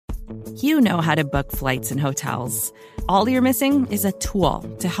You know how to book flights and hotels. All you're missing is a tool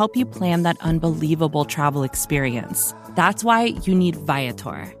to help you plan that unbelievable travel experience. That's why you need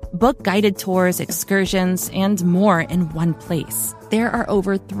Viator. Book guided tours, excursions, and more in one place. There are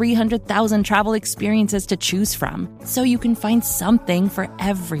over 300,000 travel experiences to choose from, so you can find something for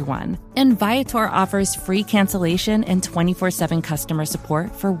everyone. And Viator offers free cancellation and 24/7 customer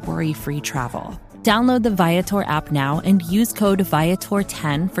support for worry-free travel. Download the Viator app now and use code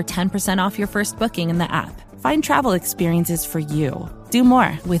Viator10 for 10% off your first booking in the app. Find travel experiences for you. Do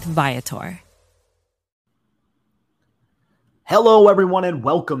more with Viator. Hello, everyone, and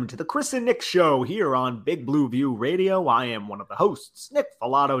welcome to the Chris and Nick Show here on Big Blue View Radio. I am one of the hosts, Nick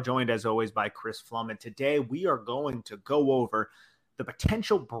Filato, joined as always by Chris Flum. And today we are going to go over the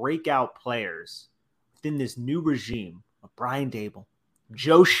potential breakout players within this new regime of Brian Daboll,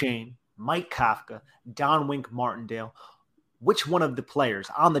 Joe Schoen, Mike Kafka, Don Wink Martindale. Which one of the players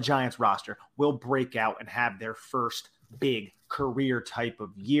on the Giants roster will break out and have their first big career type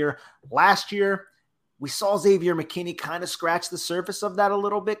of year? Last year, we saw Xavier McKinney kind of scratch the surface of that a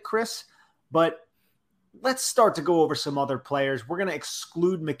little bit, Chris. But let's start to go over some other players. We're going to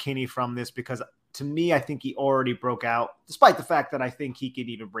exclude McKinney from this because, to me, I think he already broke out, despite the fact that I think he could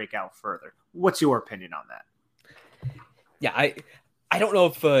even break out further. What's your opinion on that? Yeah, I don't know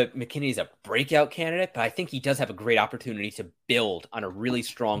if McKinney is a breakout candidate, but I think he does have a great opportunity to build on a really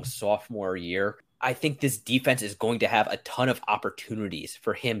strong sophomore year. I think this defense is going to have a ton of opportunities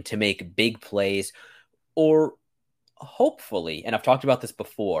for him to make big plays, or hopefully, and I've talked about this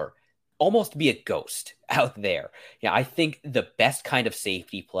before, almost be a ghost out there. Yeah, I think the best kind of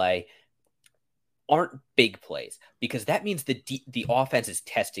safety play aren't big plays, because that means the offense is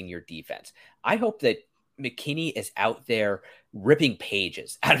testing your defense. I hope that McKinney is out there ripping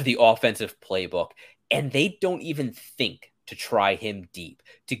pages out of the offensive playbook, and they don't even think to try him deep,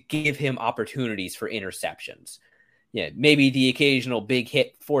 to give him opportunities for interceptions. Yeah, maybe the occasional big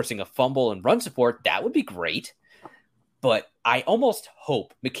hit forcing a fumble and run support, that would be great. But I almost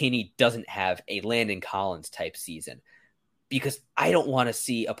hope McKinney doesn't have a Landon Collins type season, because I don't want to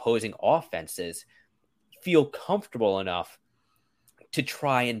see opposing offenses feel comfortable enough to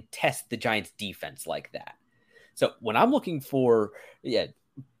try and test the Giants defense like that. So when I'm looking for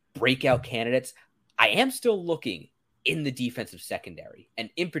breakout candidates, I am still looking in the defensive secondary. And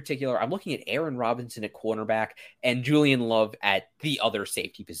in particular, I'm looking at Aaron Robinson at cornerback and Julian Love at the other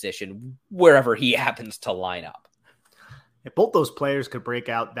safety position, wherever he happens to line up. If both those players could break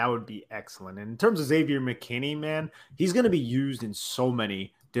out, that would be excellent. And in terms of Xavier McKinney, man, he's going to be used in so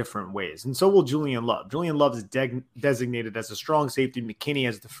many different ways. And so will Julian Love. Julian Love is designated as a strong safety, McKinney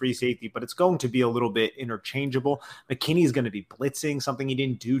as the free safety, but it's going to be a little bit interchangeable. McKinney is going to be blitzing, something he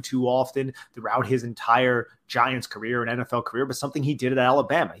didn't do too often throughout his entire Giants career and NFL career, but something he did at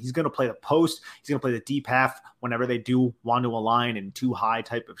Alabama. He's going to play the post. He's going to play the deep half whenever they do want to align in too high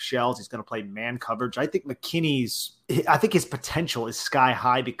type of shells. He's going to play man coverage. I think his potential is sky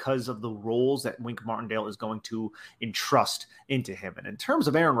high because of the roles that Wink Martindale is going to entrust into him. And in terms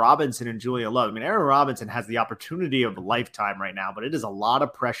of Aaron Robinson and Julian Love, I mean, Aaron Robinson has the opportunity of a lifetime right now, but it is a lot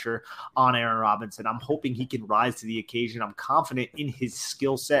of pressure on Aaron Robinson. I'm hoping he can rise to the occasion. I'm confident in his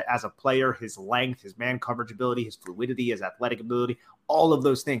skill set as a player, his length, his man coverage ability, his fluidity, his athletic ability, all of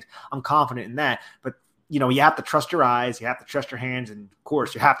those things. I'm confident in that. But you have to trust your eyes, you have to trust your hands, and of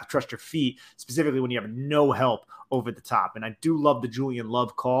course, you have to trust your feet, specifically when you have no help over the top. And I do love the Julian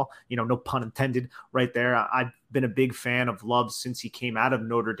Love call, no pun intended right there. I've been a big fan of Love since he came out of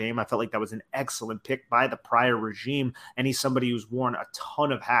Notre Dame. I felt like that was an excellent pick by the prior regime, and he's somebody who's worn a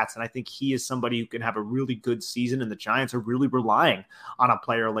ton of hats, and I think he is somebody who can have a really good season, and the Giants are really relying on a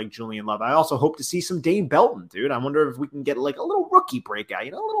player like Julian Love. I also hope to see some Dane Belton, dude. I wonder if we can get like a little rookie breakout, a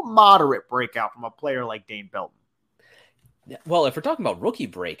little moderate breakout from a player like Dane Belton. Well, if we're talking about rookie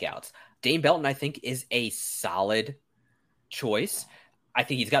breakouts, Dane Belton, I think, is a solid choice. I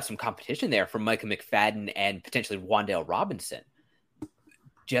think he's got some competition there from Micah McFadden and potentially Wan'Dale Robinson.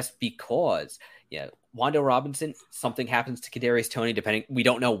 Just because, Wan'Dale Robinson, something happens to Kadarius Toney, we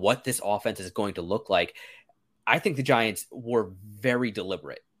don't know what this offense is going to look like. I think the Giants were very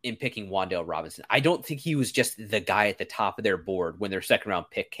deliberate in picking Wan'Dale Robinson. I don't think he was just the guy at the top of their board when their second round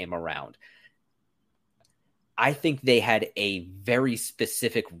pick came around. I think they had a very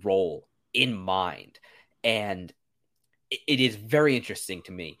specific role in mind. And it is very interesting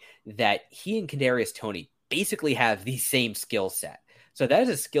to me that he and Kadarius Toney basically have the same skill set. So that is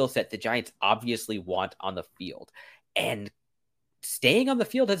a skill set the Giants obviously want on the field. And staying on the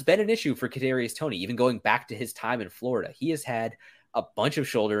field has been an issue for Kadarius Toney, even going back to his time in Florida. He has had a bunch of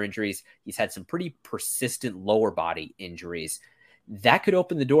shoulder injuries. He's had some pretty persistent lower body injuries. that could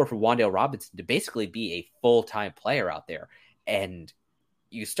open the door for Wan'Dale Robinson to basically be a full-time player out there. And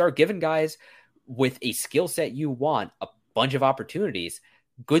you start giving guys with a skill set you want a bunch of opportunities,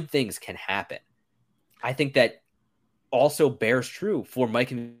 good things can happen. I think that also bears true for Mike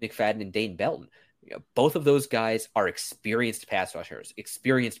McFadden and Dane Belton. Both of those guys are experienced pass rushers,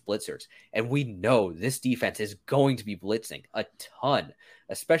 experienced blitzers, and we know this defense is going to be blitzing a ton,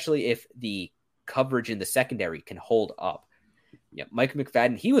 especially if the coverage in the secondary can hold up. Mike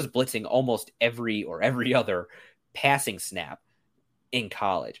McFadden, he was blitzing almost every other passing snap in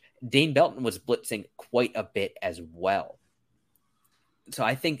college. Dane Belton was blitzing quite a bit as well. So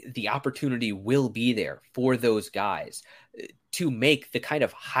I think the opportunity will be there for those guys to make the kind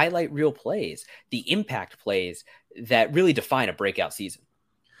of highlight reel plays, the impact plays that really define a breakout season.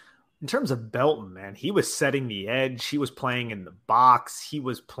 In terms of Belton, man, he was setting the edge. He was playing in the box. He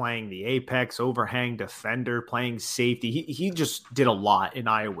was playing the apex, overhang defender, playing safety. He just did a lot in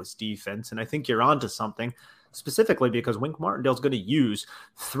Iowa's defense. And I think you're onto something, specifically because Wink Martindale's going to use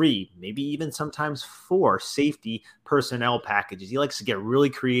 3, maybe even sometimes 4 safety personnel packages. He likes to get really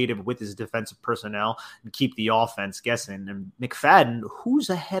creative with his defensive personnel and keep the offense guessing. And McFadden,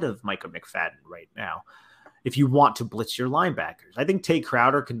 who's ahead of Micah McFadden right now? If you want to blitz your linebackers, I think Tay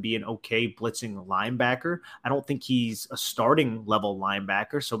Crowder can be an okay blitzing linebacker. I don't think he's a starting level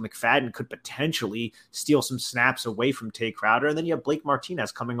linebacker. So McFadden could potentially steal some snaps away from Tay Crowder. And then you have Blake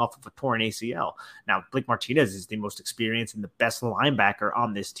Martinez coming off of a torn ACL. Now, Blake Martinez is the most experienced and the best linebacker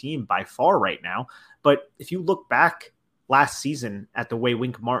on this team by far right now. But if you look back last season at the way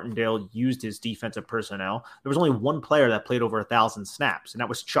Wink Martindale used his defensive personnel, there was only one player that played over 1,000 snaps, and that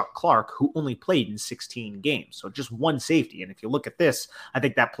was Chuck Clark, who only played in 16 games. So just one safety. And if you look at this, I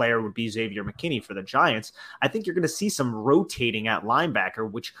think that player would be Xavier McKinney for the Giants. I think you're going to see some rotating at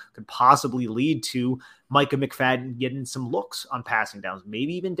linebacker, which could possibly lead to Micah McFadden getting some looks on passing downs,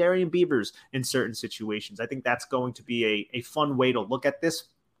 maybe even Darian Beavers in certain situations. I think that's going to be a fun way to look at this.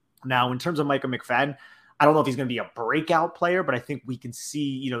 Now, in terms of Micah McFadden, I don't know if he's going to be a breakout player, but I think we can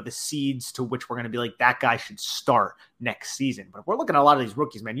see, the seeds to which we're going to be like, that guy should start next season. But if we're looking at a lot of these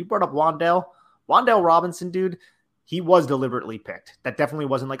rookies, man, you brought up Wan'Dale Robinson, dude. He was deliberately picked. That definitely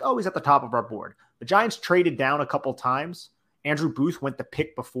wasn't like, oh, he's at the top of our board. The Giants traded down a couple times. Andrew Booth went the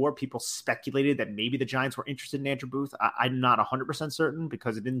pick before. People speculated that maybe the Giants were interested in Andrew Booth. I'm not 100% certain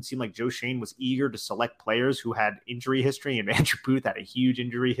because it didn't seem like Joe Shane was eager to select players who had injury history, and Andrew Booth had a huge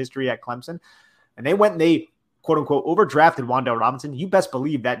injury history at Clemson. And they went and they, quote unquote, overdrafted Wan'Dale Robinson. You best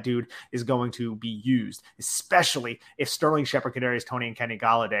believe that dude is going to be used, especially if Sterling Shepard, Kadarius Toney, and Kenny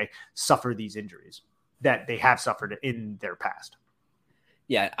Golladay suffer these injuries that they have suffered in their past.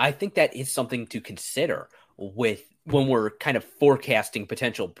 Yeah, I think that is something to consider with when we're kind of forecasting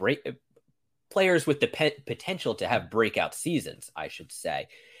potential players with the potential to have breakout seasons, I should say.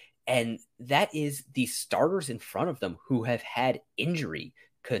 And that is the starters in front of them who have had injury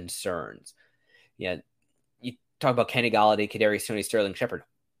concerns. Yeah, you talk about Kenny Golladay, Kadarius Toney, Sterling Shepard.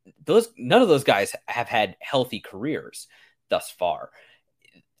 None of those guys have had healthy careers thus far.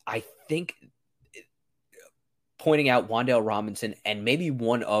 I think pointing out Wan'Dale Robinson and maybe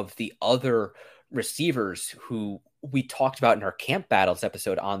one of the other receivers who we talked about in our camp battles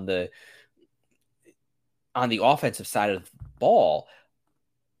episode on the offensive side of the ball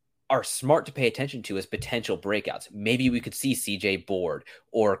are smart to pay attention to as potential breakouts. Maybe we could see CJ Board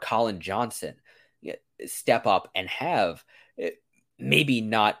or Colin Johnson step up and have maybe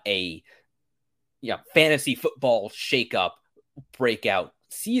not a fantasy football shakeup breakout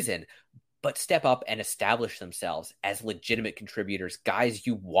season, but step up and establish themselves as legitimate contributors, guys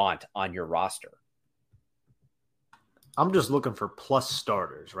you want on your roster. I'm just looking for plus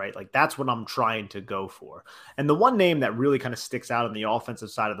starters, right? Like that's what I'm trying to go for. And the one name that really kind of sticks out on the offensive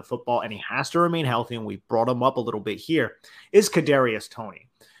side of the football, and he has to remain healthy, and we brought him up a little bit here, is Kadarius Toney.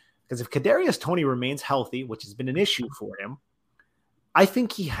 Because if Kadarius Toney remains healthy, which has been an issue for him, I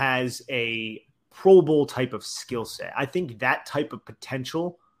think he has a Pro Bowl type of skill set. I think that type of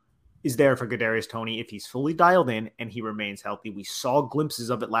potential is there for Kadarius Toney if he's fully dialed in and he remains healthy. We saw glimpses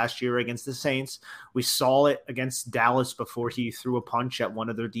of it last year against the Saints. We saw it against Dallas before he threw a punch at one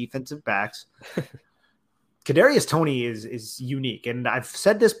of their defensive backs. Kadarius Toney is unique, and I've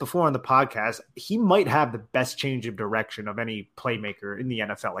said this before on the podcast. He might have the best change of direction of any playmaker in the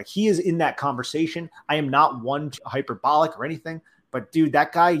NFL. Like he is in that conversation. I am not one hyperbolic or anything, but dude,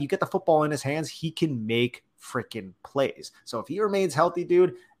 that guy, you get the football in his hands, he can make freaking plays. So if he remains healthy,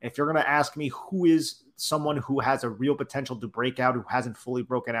 dude, if you're going to ask me who is someone who has a real potential to break out, who hasn't fully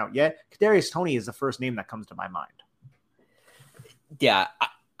broken out yet, Kadarius Toney is the first name that comes to my mind. Yeah,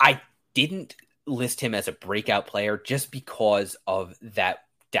 I didn't list him as a breakout player just because of that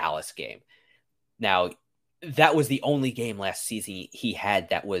Dallas game. Now, that was the only game last season he had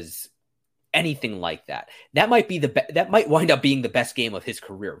that was anything like that. That might be that might wind up being the best game of his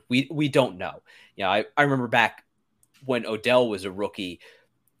career. We don't know. You know, I remember back when Odell was a rookie,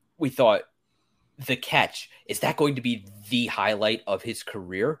 we thought the catch, is that going to be the highlight of his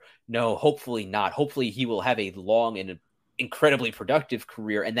career? No, hopefully not. Hopefully he will have a long and incredibly productive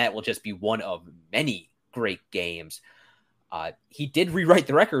career, and that will just be one of many great games. He did rewrite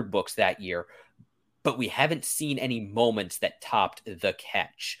the record books that year, but we haven't seen any moments that topped the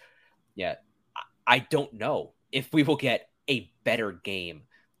catch. Yeah, I don't know if we will get a better game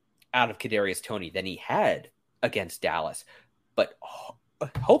out of Kadarius Toney than he had against Dallas, but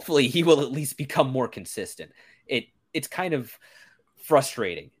hopefully he will at least become more consistent. It's kind of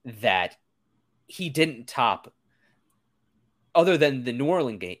frustrating that he didn't top, other than the New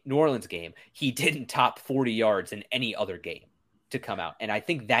Orleans game, he didn't top 40 yards in any other game to come out. And I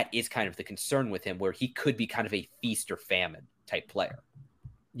think that is kind of the concern with him, where he could be kind of a feast or famine type player.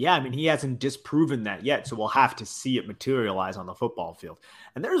 Yeah, I mean, he hasn't disproven that yet, so we'll have to see it materialize on the football field.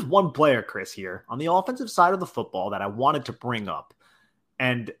 And there's one player, Chris, here on the offensive side of the football that I wanted to bring up.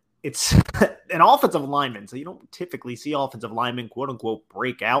 And it's an offensive lineman. So you don't typically see offensive linemen, quote unquote,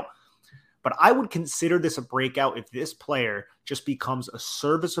 break out. But I would consider this a breakout if this player just becomes a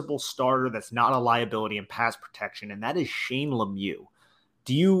serviceable starter that's not a liability in pass protection. And that is Shane Lemieux.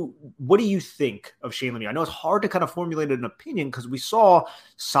 What do you think of Shane Lemieux? I know it's hard to kind of formulate an opinion because we saw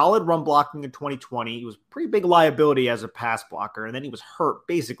solid run blocking in 2020. He was a pretty big liability as a pass blocker, and then he was hurt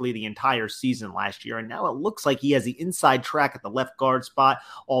basically the entire season last year. And now it looks like he has the inside track at the left guard spot,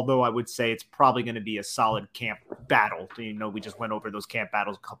 although I would say it's probably going to be a solid camp battle. You know, we just went over those camp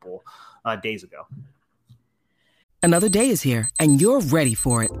battles a couple days ago. Another day is here, and you're ready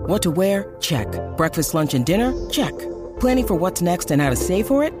for it. What to wear? Check. Breakfast, lunch, and dinner? Check. Planning for what's next and how to save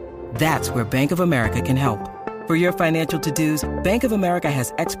for it? That's where Bank of America can help. For your financial to-dos, Bank of America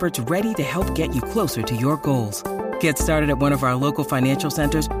has experts ready to help get you closer to your goals. Get started at one of our local financial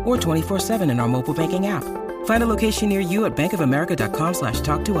centers or 24/7 in our mobile banking app. Find a location near you at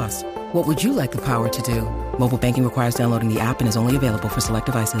bankofamerica.com/talktous. What would you like the power to do? Mobile banking requires downloading the app and is only available for select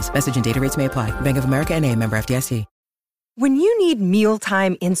devices. Message and data rates may apply. Bank of America NA, member FDIC. When you need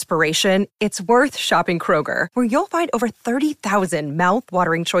mealtime inspiration, it's worth shopping Kroger, where you'll find over 30,000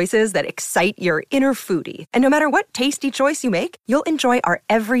 mouth-watering choices that excite your inner foodie. And no matter what tasty choice you make, you'll enjoy our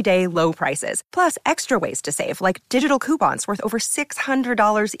everyday low prices, plus extra ways to save, like digital coupons worth over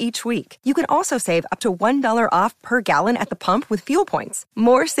 $600 each week. You can also save up to $1 off per gallon at the pump with fuel points.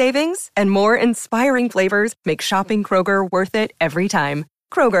 More savings and more inspiring flavors make shopping Kroger worth it every time.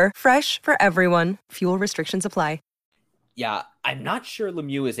 Kroger, fresh for everyone. Fuel restrictions apply. Yeah, I'm not sure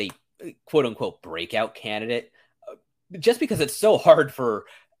Lemieux is a quote-unquote breakout candidate, just because it's so hard for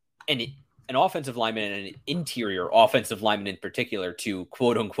an offensive lineman and an interior offensive lineman in particular to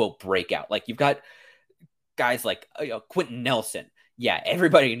quote-unquote break out. Like, you've got guys like Quentin Nelson. Yeah,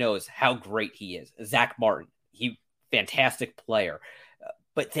 everybody knows how great he is. Zach Martin, fantastic player.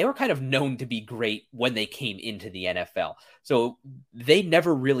 But they were kind of known to be great when they came into the NFL. So they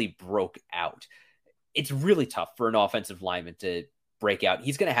never really broke out. It's really tough for an offensive lineman to break out.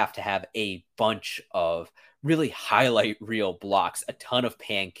 He's going to have a bunch of really highlight reel blocks, a ton of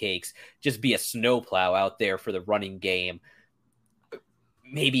pancakes, just be a snowplow out there for the running game,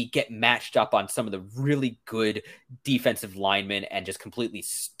 maybe get matched up on some of the really good defensive linemen and just completely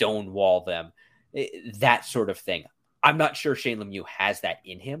stonewall them, that sort of thing. I'm not sure Shane Lemieux has that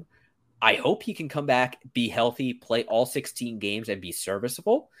in him. I hope he can come back, be healthy, play all 16 games, and be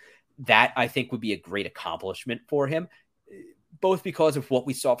serviceable. That, I think, would be a great accomplishment for him, both because of what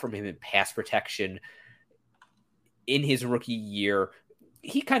we saw from him in pass protection in his rookie year.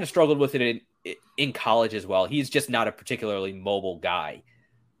 He kind of struggled with it in college as well. He's just not a particularly mobile guy.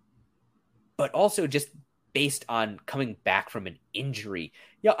 But also just based on coming back from an injury,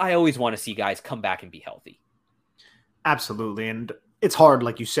 I always want to see guys come back and be healthy. Absolutely. And it's hard,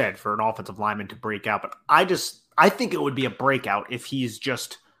 like you said, for an offensive lineman to break out. But I think it would be a breakout if he's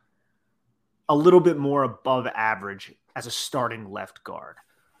just a little bit more above average as a starting left guard.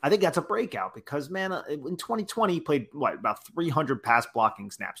 I think that's a breakout because, man, in 2020, he played, about 300 pass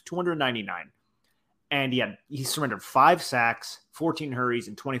blocking snaps, 299. And he surrendered 5 sacks, 14 hurries,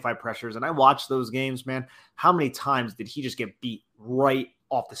 and 25 pressures. And I watched those games, man. How many times did he just get beat right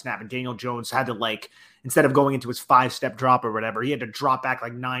off the snap? And Daniel Jones had to, instead of going into his 5-step drop or whatever, he had to drop back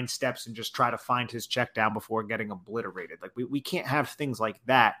 9 steps and just try to find his check down before getting obliterated. We can't have things like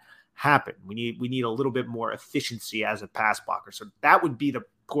that happen. We need a little bit more efficiency as a pass blocker. So that would be the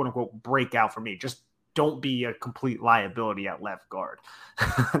quote unquote breakout for me. Just don't be a complete liability at left guard.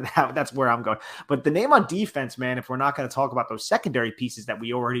 That's where I'm going. But the name on defense, man, if we're not going to talk about those secondary pieces that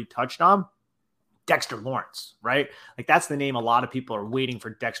we already touched on, Dexter Lawrence, right? Like that's the name a lot of people are waiting for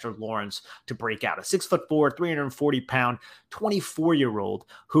Dexter Lawrence to break out. A 6'4", 340-pound, 24-year-old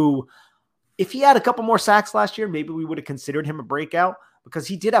who, if he had a couple more sacks last year, maybe we would have considered him a breakout, because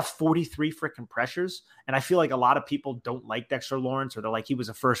he did have 43 freaking pressures. And I feel like a lot of people don't like Dexter Lawrence, or they're like, he was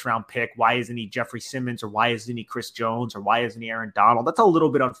a first round pick. Why isn't he Jeffrey Simmons, or why isn't he Chris Jones, or why isn't he Aaron Donald? That's a little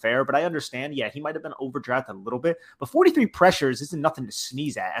bit unfair, but I understand. Yeah, he might have been overdrafted a little bit, but 43 pressures isn't nothing to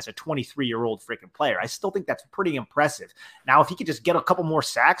sneeze at as a 23-year-old freaking player. I still think that's pretty impressive. Now, if he could just get a couple more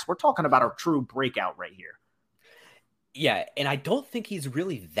sacks, we're talking about a true breakout right here. Yeah, and I don't think he's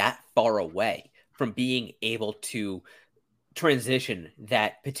really that far away from being able to transition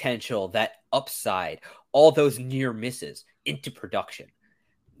that potential, that upside, all those near misses into production.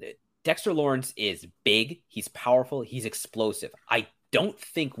 Dexter Lawrence is big, he's powerful, he's explosive. I don't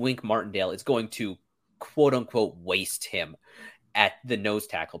think Wink Martindale is going to quote unquote waste him at the nose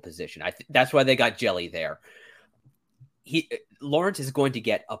tackle position. That's why they got Jelly there. Lawrence is going to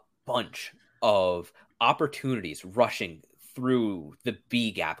get a bunch of opportunities rushing through the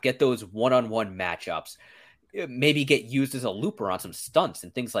B gap, get those one-on-one matchups, maybe get used as a looper on some stunts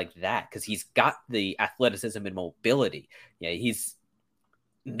and things like that, because he's got the athleticism and mobility. Yeah, he's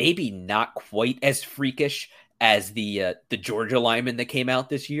maybe not quite as freakish as the Georgia lineman that came out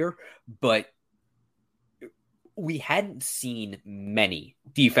this year, but we hadn't seen many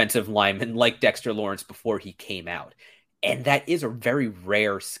defensive linemen like Dexter Lawrence before he came out, and that is a very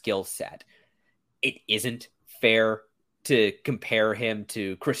rare skill set. It isn't fair to compare him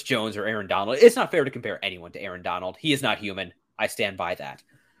to Chris Jones or Aaron Donald. It's not fair to compare anyone to Aaron Donald. He is not human. I stand by that.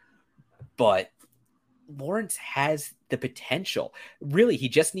 But Lawrence has the potential. Really, he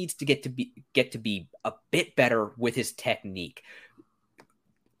just needs to get to be a bit better with his technique.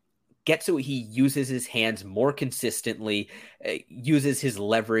 Get so he uses his hands more consistently, uses his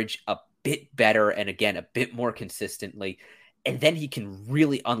leverage a bit better, and again, a bit more consistently. And then he can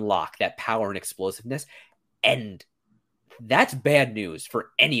really unlock that power and explosiveness. And that's bad news for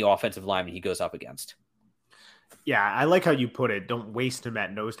any offensive lineman he goes up against. Yeah, I like how you put it. Don't waste him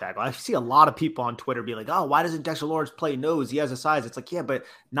at nose tackle. I see a lot of people on Twitter be like, oh, why doesn't Dexter Lawrence play nose? He has a size. It's like, yeah, but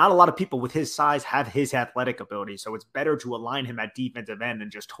not a lot of people with his size have his athletic ability. So it's better to align him at defensive end and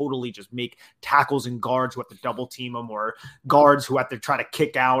just totally just make tackles and guards who have to double team him, or guards who have to try to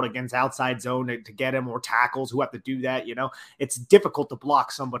kick out against outside zone to get him, or tackles who have to do that. You know, it's difficult to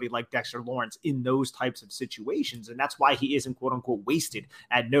block somebody like Dexter Lawrence in those types of situations. And that's why he isn't quote unquote wasted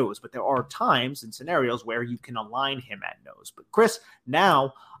at nose. But there are times and scenarios where you can align him at nose. But Chris,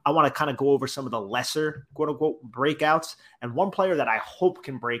 now I want to kind of go over some of the lesser quote unquote breakouts, and one player that I hope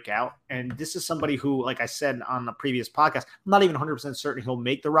can break out. And this is somebody who, like I said on the previous podcast, I'm not even 100% certain he'll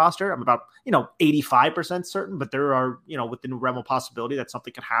make the roster. I'm about, 85% certain, but there are, within the realm of possibility that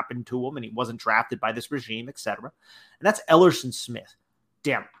something could happen to him and he wasn't drafted by this regime, etc. And that's Ellerson Smith.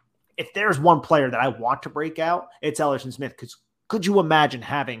 Damn, if there's one player that I want to break out, it's Ellerson Smith, because could you imagine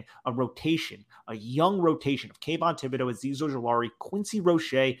having a young rotation of Kayvon Thibodeau, Azeez Ojulari, Quincy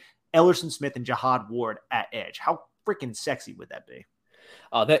Roche, Ellerson Smith, and Jihad Ward at edge? How freaking sexy would that be?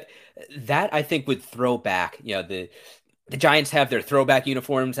 That I think would throw back. The Giants have their throwback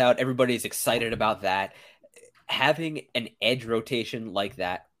uniforms out. Everybody's excited about that. Having an edge rotation like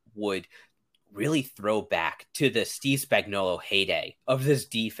that would really throw back to the Steve Spagnuolo heyday of this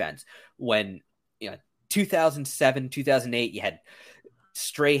defense, when 2007, 2008, you had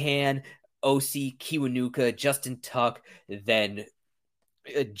Strahan, OC, Kiwanuka, Justin Tuck, then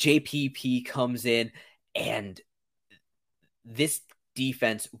JPP comes in, and this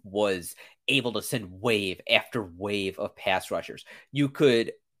defense was able to send wave after wave of pass rushers. You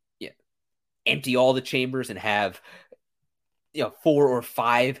could empty all the chambers and have 4 or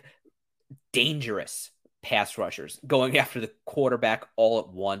 5 dangerous pass rushers going after the quarterback all at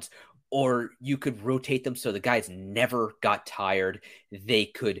once. Or you could rotate them so the guys never got tired. They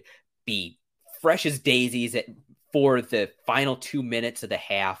could be fresh as daisies for the final 2 minutes of the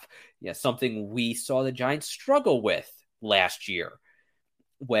half. Something we saw the Giants struggle with last year.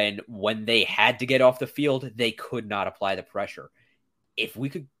 When they had to get off the field, they could not apply the pressure. If we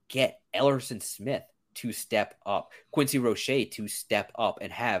could get Ellerson Smith to step up, Quincy Roche to step up,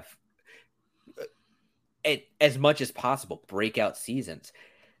 and have as much as possible breakout seasons,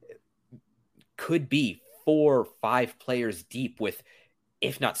 could be 4 or 5 players deep with,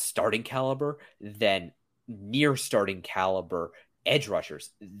 if not starting caliber, then near starting caliber edge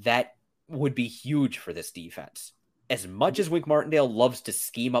rushers, that would be huge for this defense. As much as Wink Martindale loves to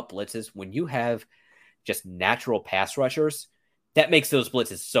scheme up blitzes, when you have just natural pass rushers, that makes those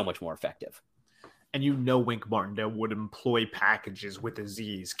blitzes so much more effective. And Wink Martindale would employ packages with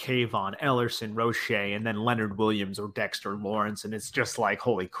Aziz, Kayvon, Ellerson, Roche, and then Leonard Williams or Dexter Lawrence. And it's just like,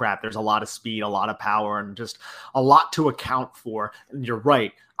 holy crap, there's a lot of speed, a lot of power, and just a lot to account for. And you're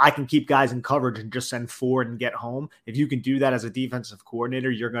right. I can keep guys in coverage and just send forward and get home. If you can do that as a defensive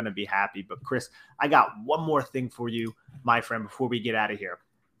coordinator, you're going to be happy. But Chris, I got one more thing for you, my friend, before we get out of here.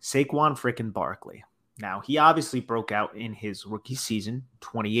 Saquon frickin' Barkley. Now, he obviously broke out in his rookie season,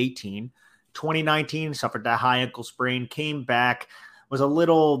 2018. 2019, suffered that high ankle sprain, came back, was a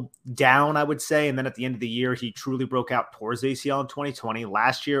little down, I would say. And then at the end of the year, he truly broke out, tore his ACL in 2020.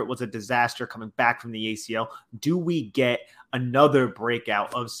 Last year, it was a disaster coming back from the ACL. Do we get another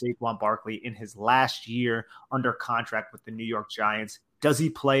breakout of Saquon Barkley in his last year under contract with the New York Giants? Does he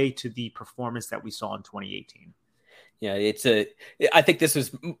play to the performance that we saw in 2018? Yeah, I think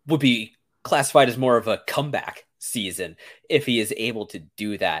this would be classified as more of a comeback season if he is able to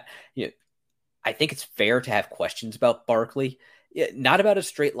do that. I think it's fair to have questions about Barkley, not about his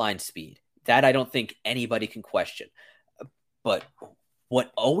straight line speed. That I don't think anybody can question. But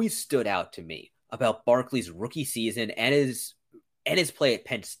what always stood out to me about Barkley's rookie season and his play at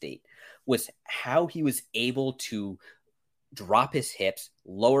Penn State was how he was able to drop his hips,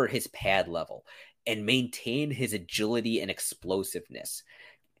 lower his pad level, and maintain his agility and explosiveness.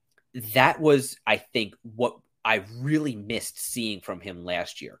 That was, I think, what I really missed seeing from him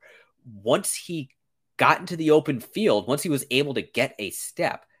last year. Once he got into the open field, once he was able to get a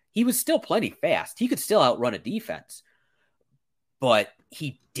step, he was still plenty fast. He could still outrun a defense, but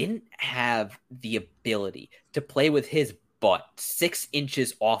he didn't have the ability to play with his butt 6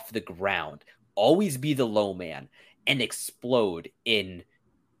 inches off the ground, always be the low man, and explode in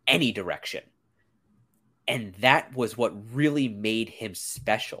any direction. And that was what really made him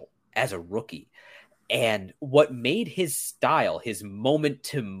special as a rookie. And what made his style, his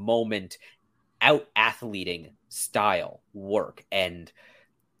moment-to-moment out-athleting style work. And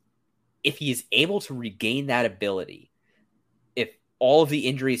if he is able to regain that ability, if all of the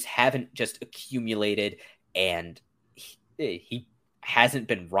injuries haven't just accumulated and he hasn't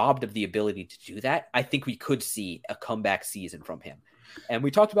been robbed of the ability to do that, I think we could see a comeback season from him. And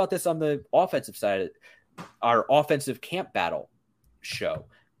we talked about this on the offensive side, our offensive camp battle show.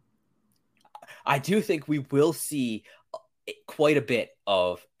 I do think we will see quite a bit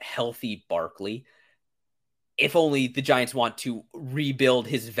of healthy Barkley, if only the Giants want to rebuild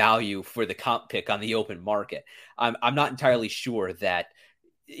his value for the comp pick on the open market. I'm not entirely sure that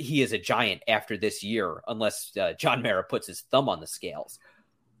he is a Giant after this year, unless John Mara puts his thumb on the scales.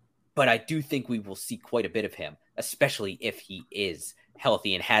 But I do think we will see quite a bit of him, especially if he is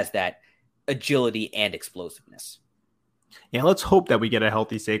healthy and has that agility and explosiveness. Yeah, let's hope that we get a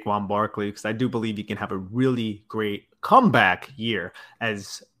healthy Saquon Barkley, because I do believe he can have a really great comeback year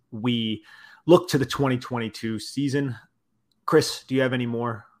as we look to the 2022 season. Chris, do you have any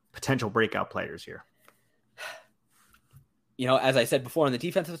more potential breakout players here? As I said before, on the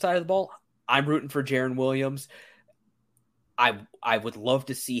defensive side of the ball, I'm rooting for Jaron Williams. I would love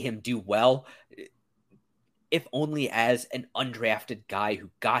to see him do well, if only as an undrafted guy who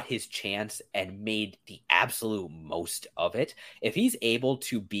got his chance and made the absolute most of it. If he's able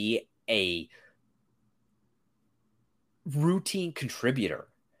to be a routine contributor,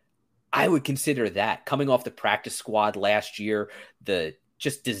 I would consider that. Coming off the practice squad last year, the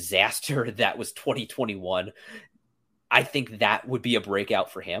just disaster that was 2021, I think that would be a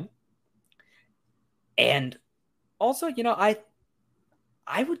breakout for him. And also,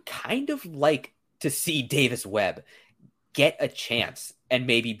 I would kind of like to see Davis Webb get a chance and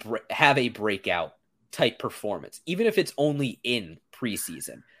maybe have a breakout type performance, even if it's only in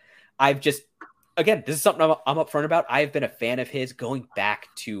preseason. Again, this is something I'm upfront about. I've been a fan of his going back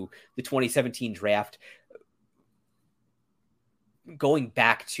to the 2017 draft, going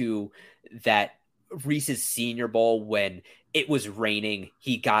back to that Reese's Senior Bowl when it was raining.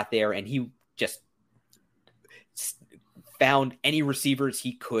 He got there and he just found any receivers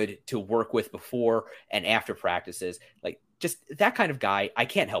he could to work with before and after practices. Like, just that kind of guy, I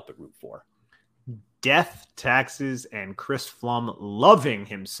can't help but root for. Death, taxes, and Chris Flum loving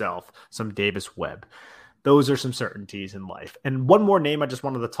himself some Davis Webb. Those are some certainties in life. And one more name I just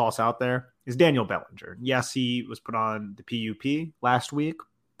wanted to toss out there is Daniel Bellinger. Yes, he was put on the PUP last week,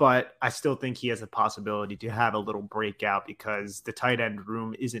 but I still think he has a possibility to have a little breakout because the tight end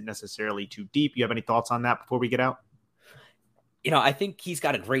room isn't necessarily too deep. You have any thoughts on that before we get out? I think he's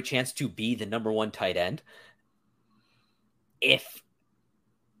got a great chance to be the number one tight end. if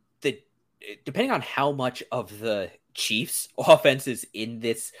depending on how much of the Chiefs offense is in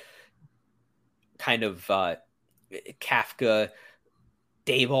this kind of Kafka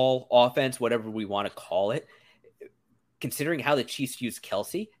Dayball offense, whatever we want to call it, considering how the Chiefs use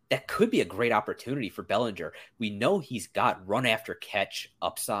Kelsey, that could be a great opportunity for Bellinger. We know he's got run after catch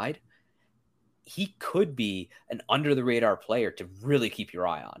upside. He could be an under the radar player to really keep your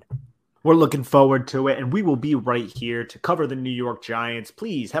eye on. We're looking forward to it, and we will be right here to cover the New York Giants.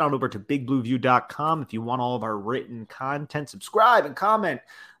 Please head on over to bigblueview.com if you want all of our written content. Subscribe and comment,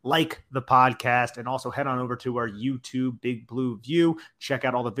 like the podcast, and also head on over to our YouTube, Big Blue View. Check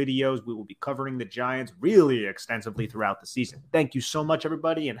out all the videos. We will be covering the Giants really extensively throughout the season. Thank you so much,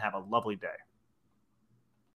 everybody, and have a lovely day.